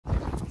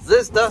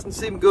This doesn't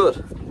seem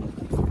good.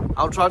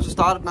 I'll try to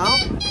start it now.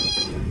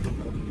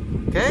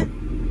 Okay.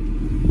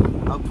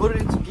 I'll put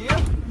it into gear.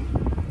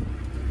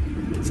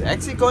 It's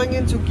actually going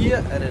into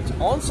gear and it's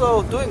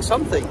also doing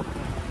something.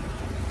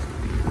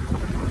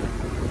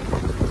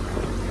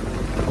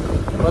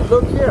 But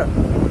look here.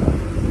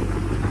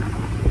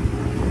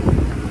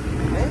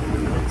 Okay.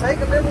 Take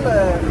a little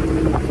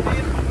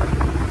speed.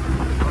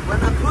 But when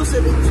I push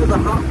it into the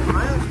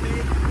higher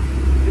speed,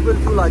 it will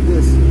do like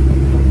this.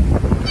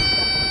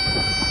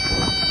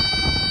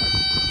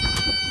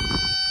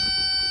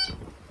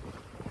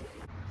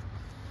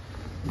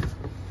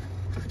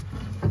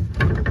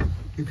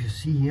 If you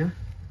see here,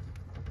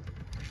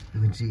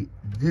 you can see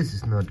this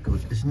is not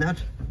good. It's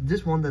not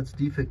this one that's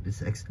defect,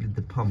 is actually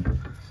the pump.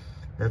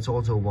 That's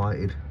also why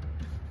it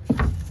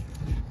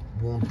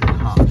won't go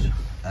hard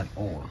at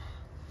all.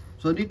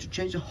 So I need to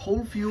change the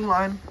whole fuel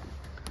line.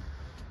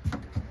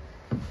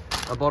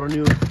 I bought a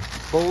new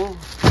bowl,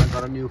 I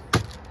got a new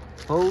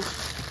hose,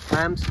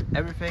 clamps,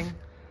 everything.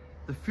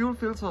 The fuel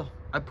filter,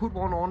 I put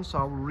one on, so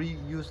I will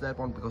reuse that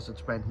one because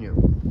it's brand new.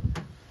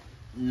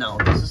 Now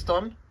this is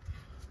done.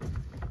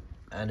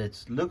 And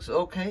it looks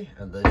okay,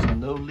 and there's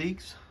no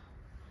leaks.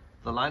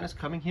 The line is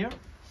coming here,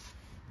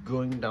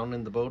 going down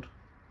in the boat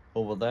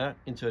over there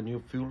into a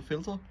new fuel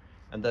filter,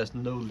 and there's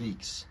no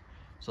leaks.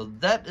 So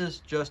that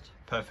is just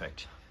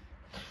perfect.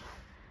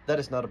 That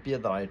is not a beer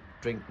that I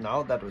drink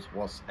now. That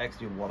was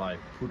actually what I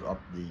put up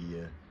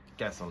the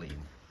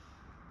gasoline.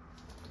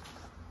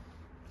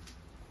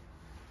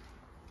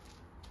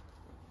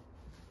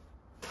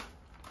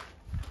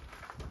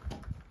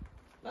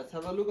 Let's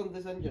have a look on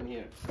this engine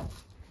here.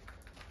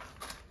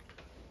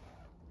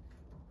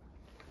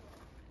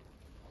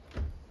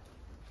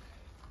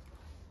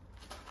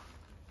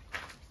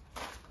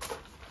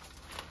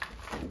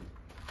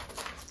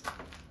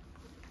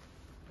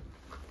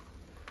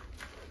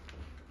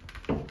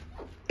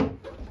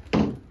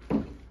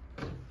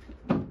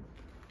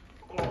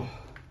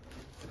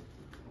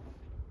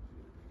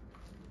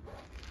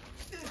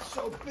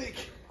 So big,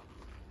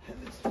 and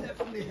it's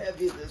definitely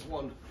heavy, this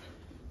one.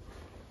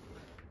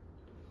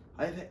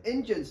 I have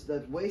engines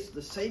that weigh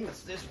the same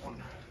as this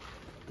one.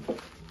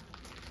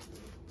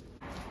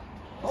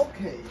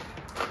 Okay,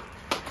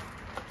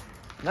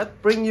 let's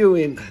bring you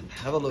in and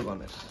have a look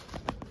on it.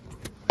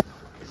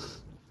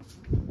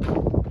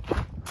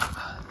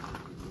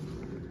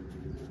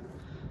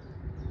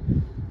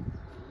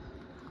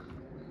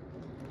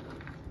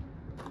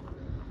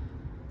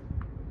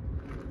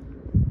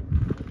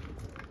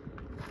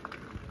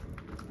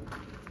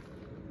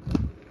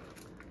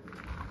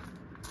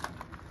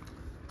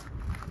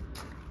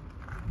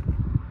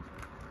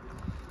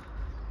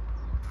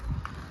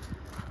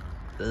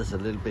 This is a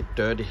little bit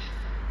dirty,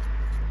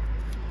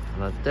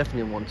 and I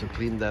definitely want to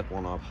clean that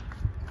one up.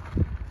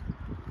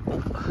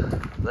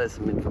 There's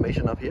some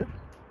information up here.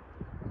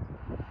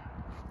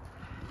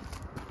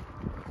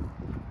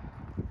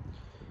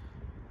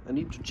 I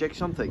need to check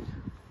something.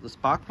 The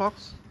spark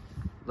plugs,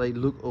 they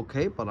look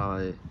okay, but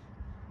I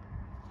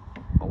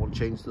will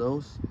change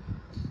those.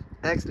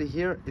 Actually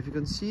here, if you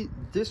can see,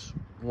 this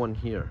one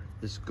here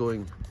is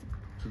going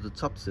to the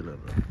top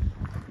cylinder.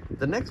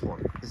 The next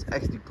one is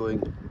actually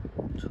going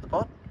to the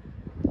bottom.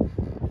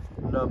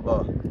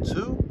 Number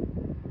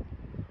 2,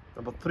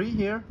 number 3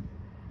 here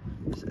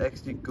is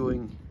actually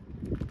going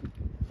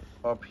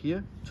up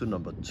here to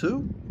number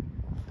 2,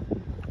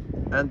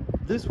 and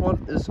this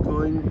one is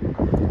going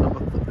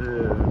number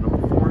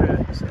 4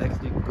 here is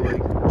actually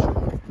going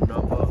to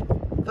number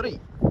 3.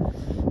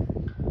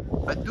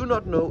 I do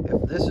not know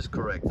if this is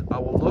correct. I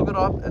will look it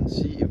up and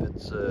see if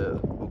it's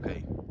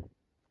okay.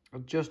 I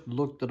just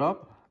looked it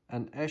up,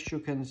 and as you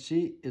can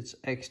see, it's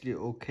actually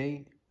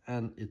okay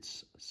and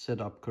it's set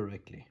up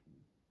correctly.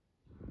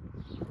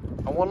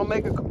 I want to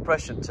make a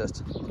compression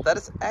test. That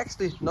is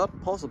actually not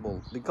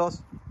possible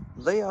because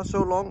they are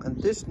so long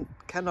and this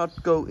cannot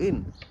go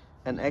in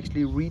and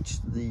actually reach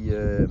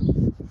the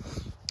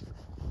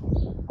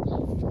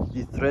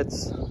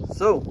threads.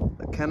 So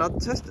I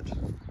cannot test it.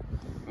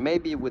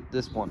 Maybe with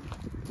this one.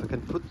 I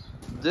can put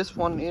this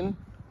one in,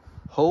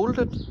 hold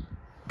it,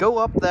 go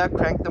up there,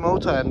 crank the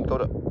motor, and go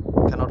to...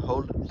 Cannot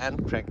hold it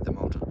and crank the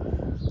motor.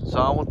 So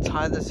I will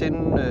tie this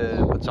in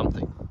with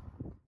something.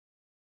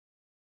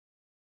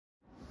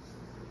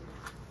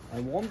 I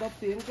warmed up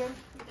the engine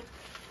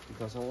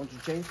because I want to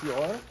change the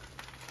oil.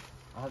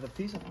 I have a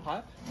piece of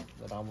pipe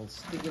that I will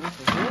stick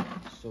into here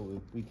so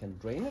we can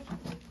drain it.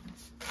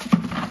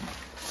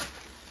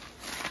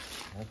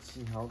 Let's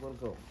see how it will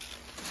go.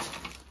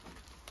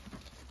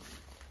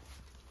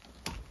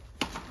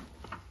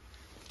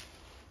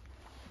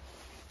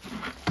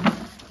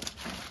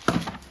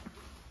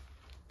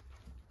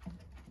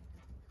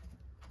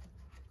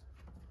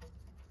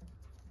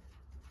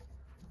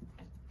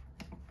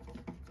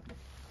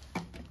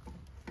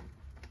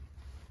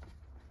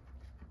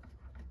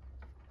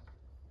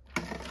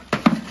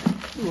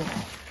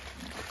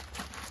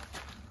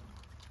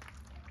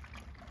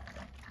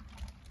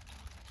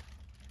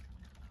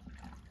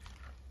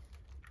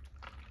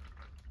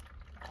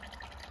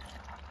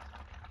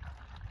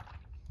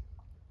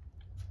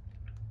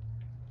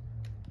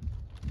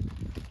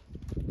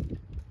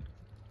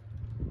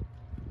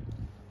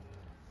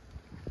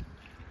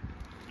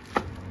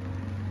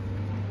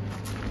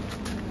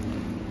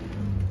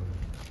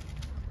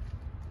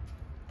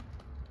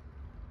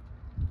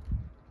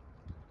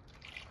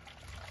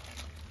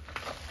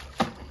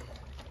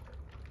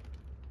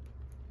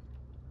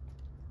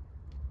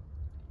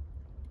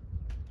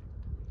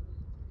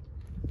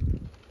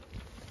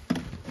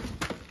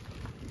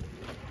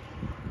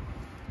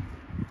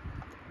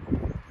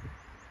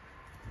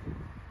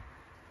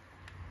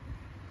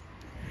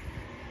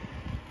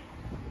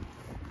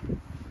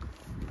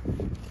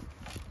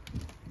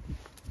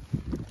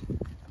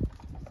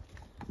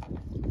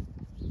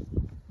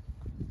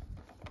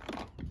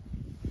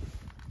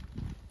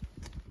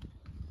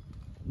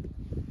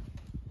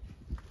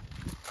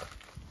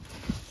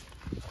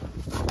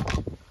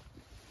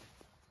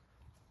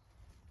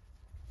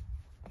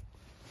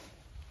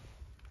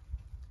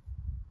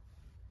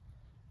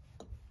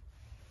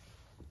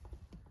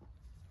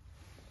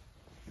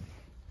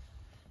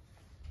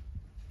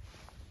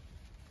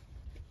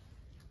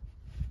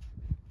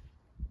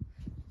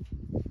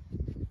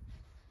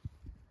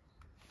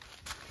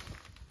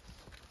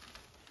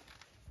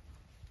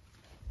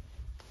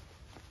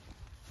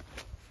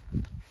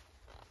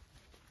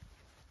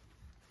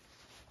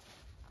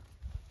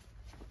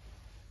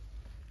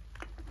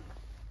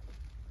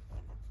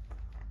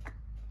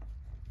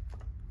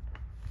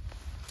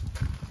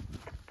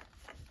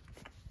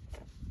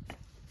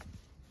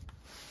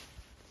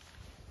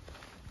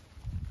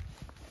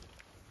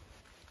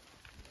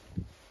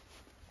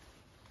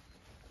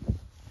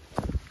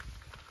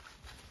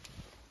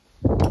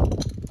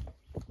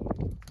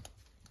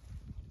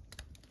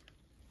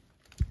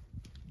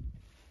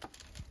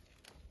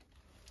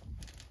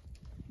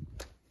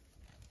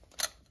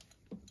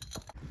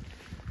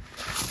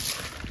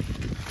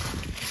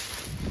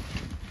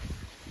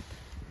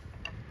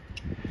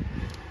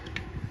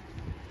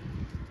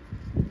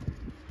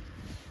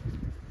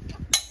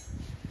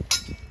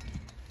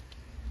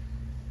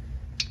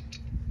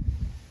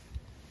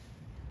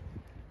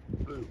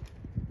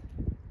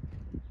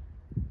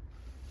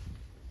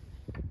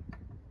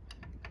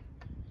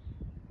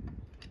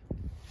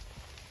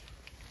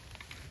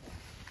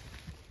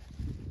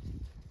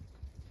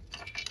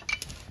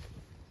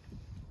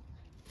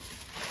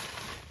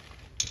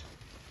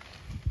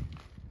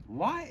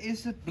 Why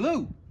is it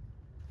blue?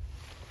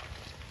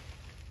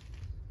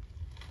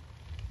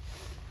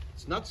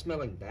 It's not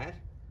smelling bad.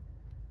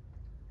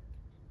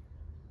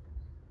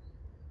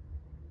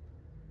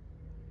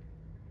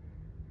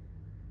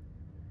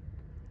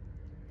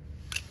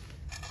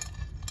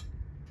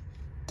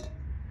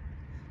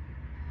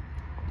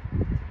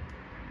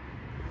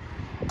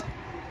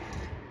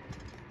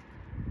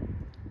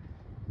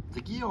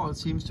 The gear oil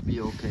seems to be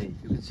okay.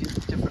 You can see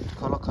the different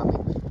color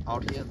coming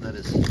out here. That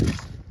is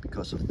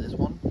because of this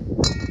one.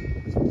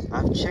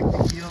 I've checked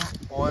the gear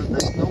oil.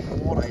 There's no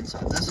water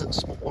inside. There's a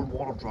small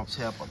water drops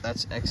here, but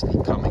that's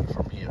actually coming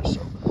from here. So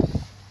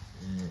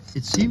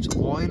it seems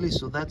oily,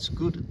 so that's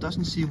good. It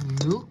doesn't seem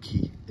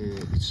milky.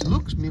 It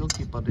looks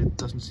milky, but it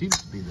doesn't seem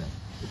to be that.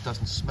 It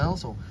doesn't smell,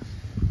 so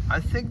I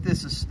think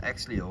this is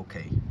actually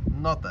okay.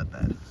 Not that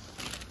bad.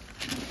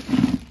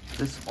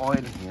 This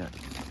oil here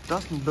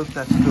doesn't look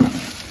that good.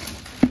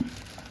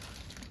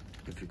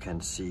 If you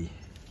can see,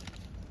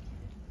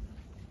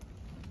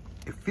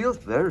 it feels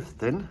very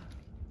thin.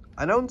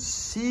 I don't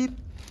see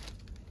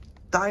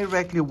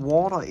directly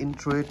water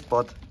into it,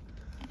 but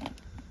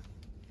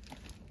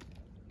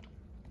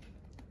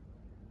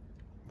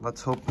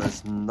let's hope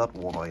there's not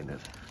water in it.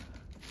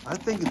 I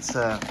think it's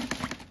it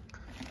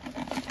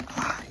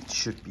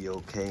should be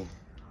okay.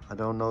 I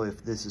don't know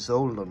if this is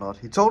old or not.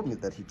 He told me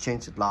that he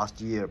changed it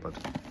last year, but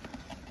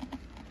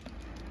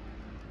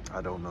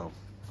I don't know.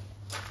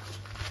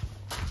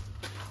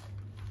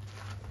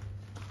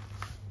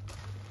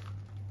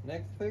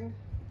 Next thing,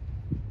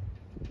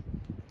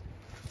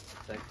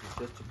 it's actually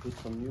just to put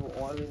some new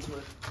oil into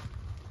it.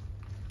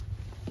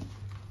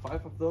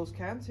 5 of those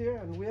cans here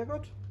and we are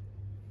good.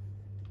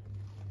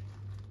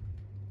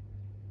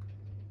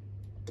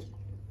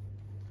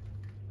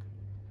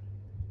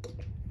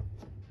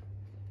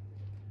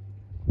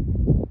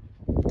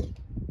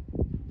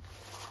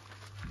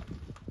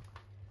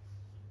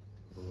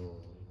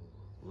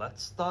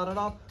 Let's start it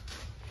up.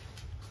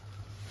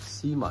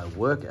 See my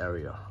work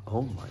area.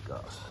 Oh my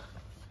gosh.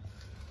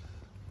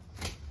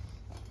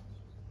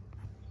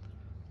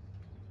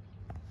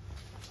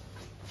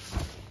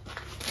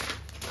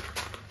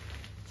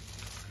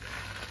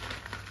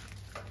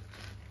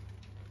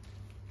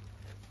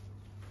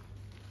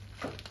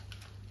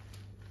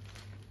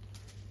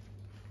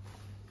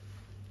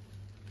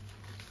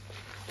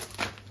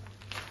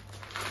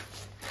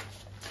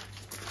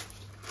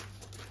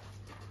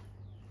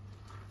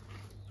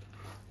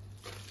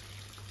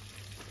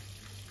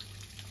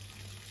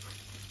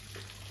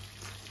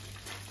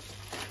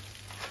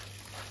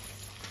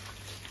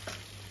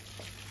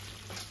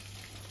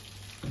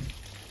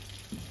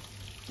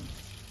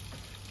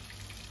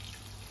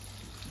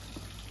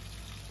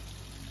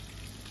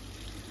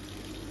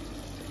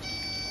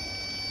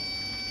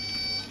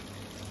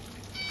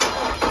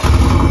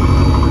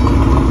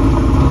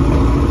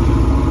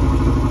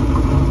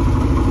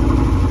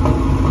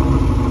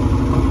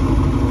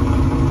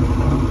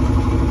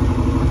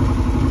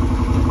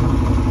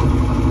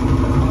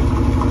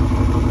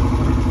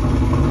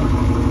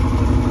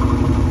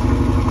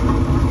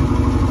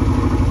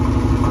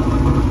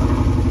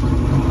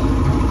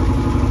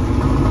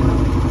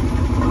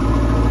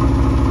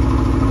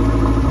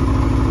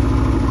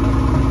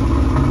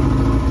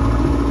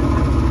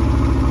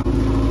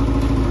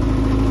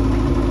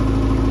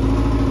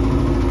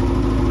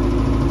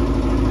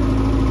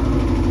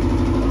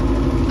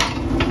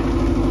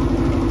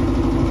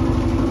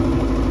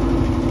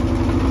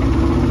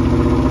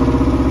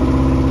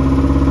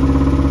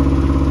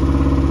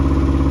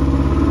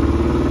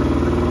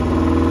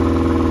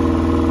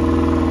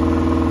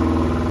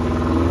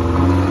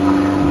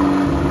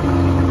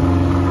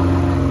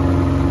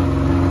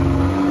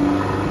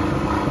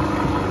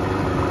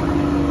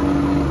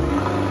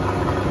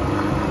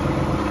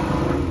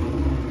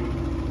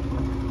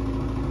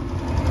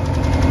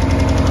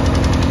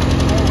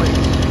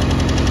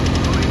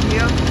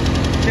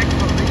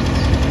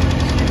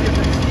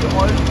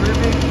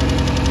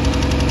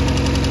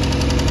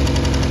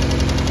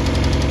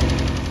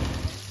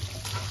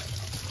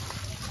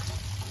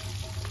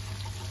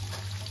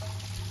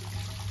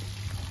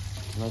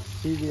 Let's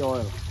see the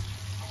oil.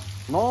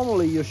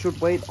 Normally you should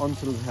wait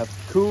until it has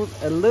cooled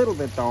a little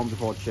bit down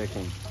before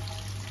checking.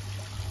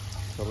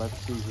 So let's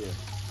see here.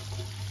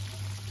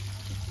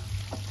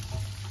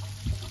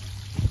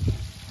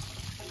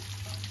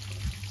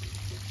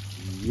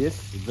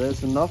 Yes,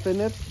 there's enough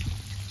in it.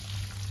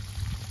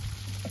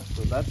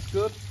 So that's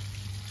good.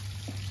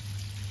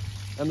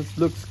 And it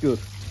looks good.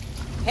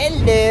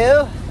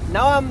 Hello!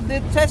 Now I'm the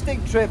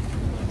testing trip.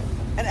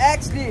 And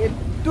actually it's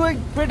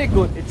doing pretty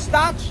good. It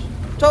starts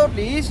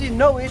totally easy,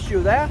 no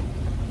issue there.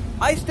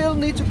 I still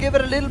need to give it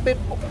a little bit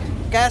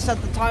gas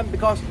at the time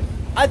because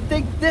I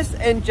think this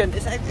engine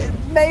is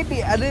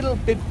maybe a little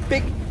bit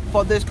big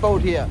for this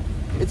boat here.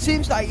 It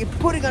seems like it's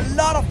putting a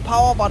lot of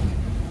power, but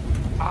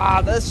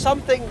there's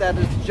something that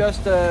is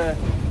just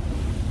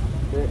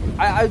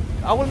I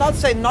will not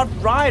say not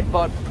right,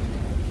 but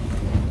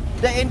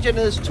the engine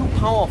is too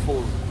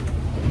powerful.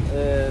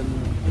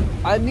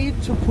 I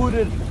need to put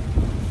it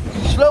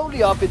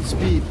slowly up in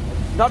speed,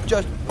 not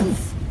just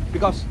poof,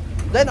 because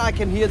then I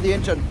can hear the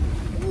engine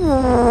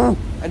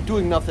and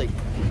doing nothing.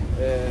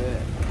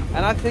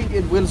 And I think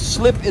it will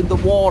slip in the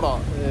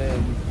water.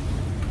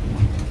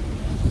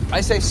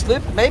 I say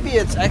slip, maybe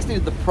it's actually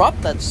the prop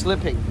that's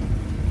slipping.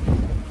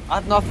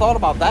 I've not thought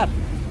about that.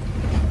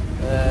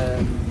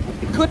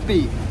 It could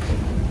be.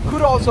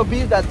 Could also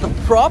be that the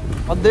prop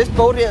on this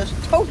boat here is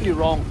totally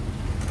wrong.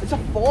 It's a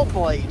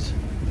 4-blade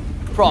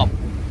prop.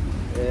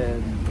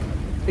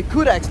 It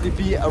could actually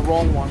be a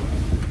wrong one.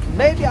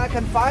 Maybe I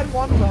can find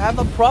one to have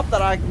a prop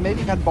that I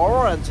maybe can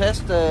borrow and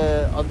test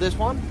on this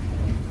one.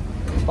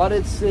 But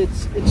it's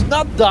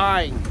not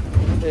dying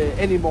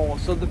anymore.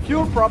 So the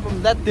fuel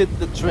problem, that did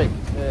the trick.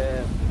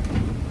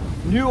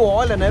 New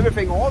oil and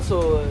everything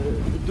also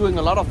doing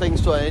a lot of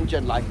things to an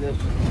engine like this.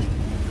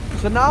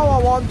 So now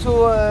I want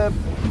to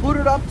put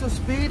it up to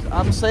speed.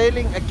 I'm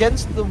sailing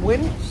against the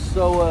wind,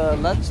 so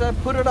let's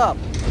put it up.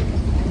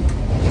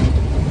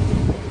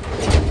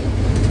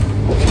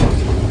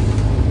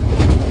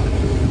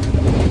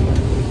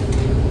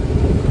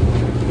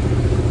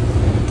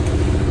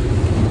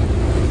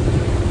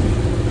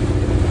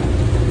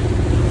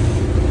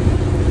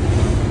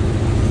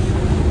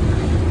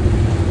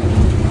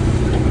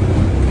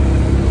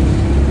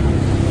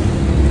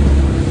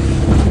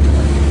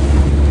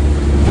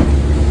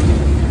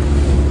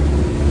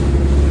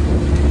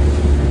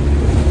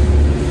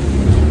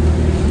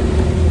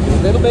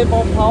 Bit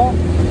more power.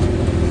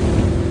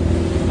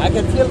 I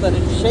can feel that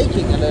it's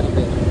shaking a little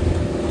bit.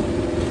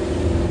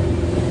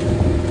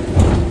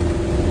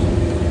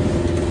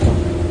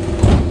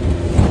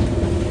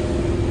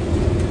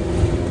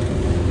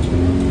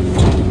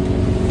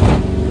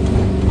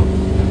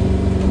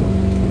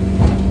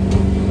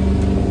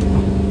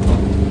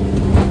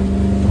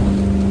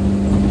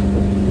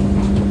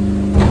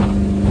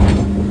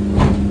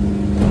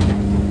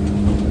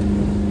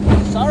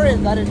 Sorry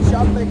that it's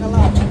jumping a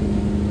lot.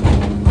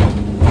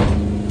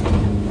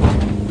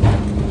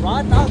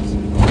 Right now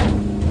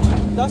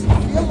it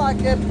doesn't feel like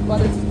it,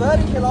 but it's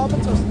 30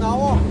 kilometers an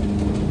hour.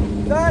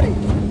 30.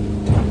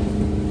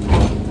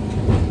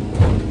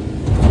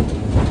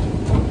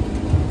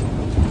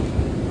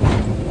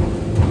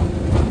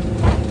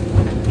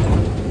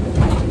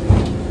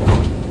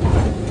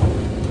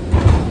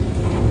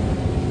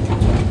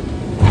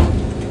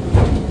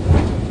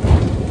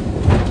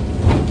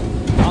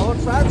 I will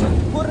try to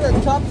put it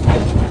at top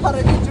speed, but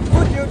I need to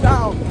put you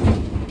down.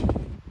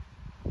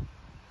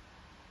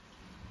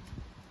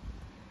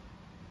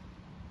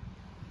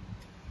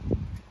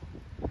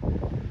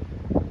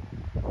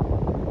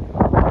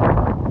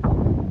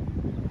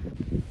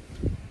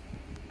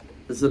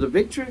 Is it a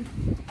victory?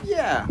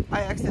 Yeah,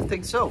 I actually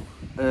think so.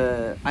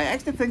 I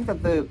actually think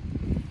that the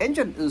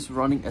engine is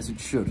running as it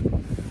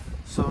should.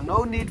 So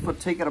no need for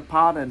take it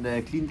apart and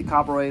clean the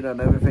carburetor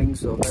and everything.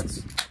 So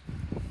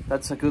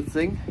that's a good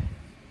thing.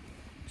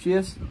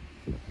 Cheers.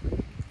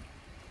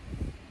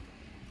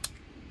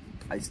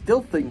 I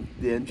still think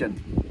the engine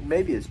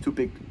maybe is too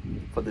big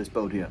for this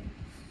boat here.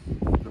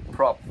 The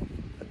prop,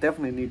 I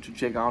definitely need to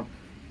check out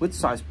which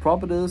size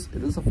prop it is.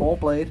 It is a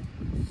 4-blade.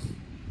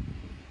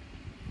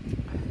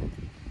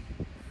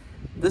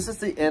 This is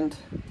the end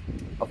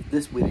of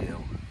this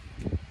video.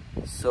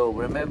 So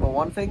remember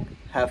one thing,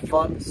 have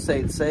fun,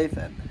 sail safe,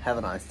 and have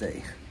a nice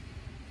day.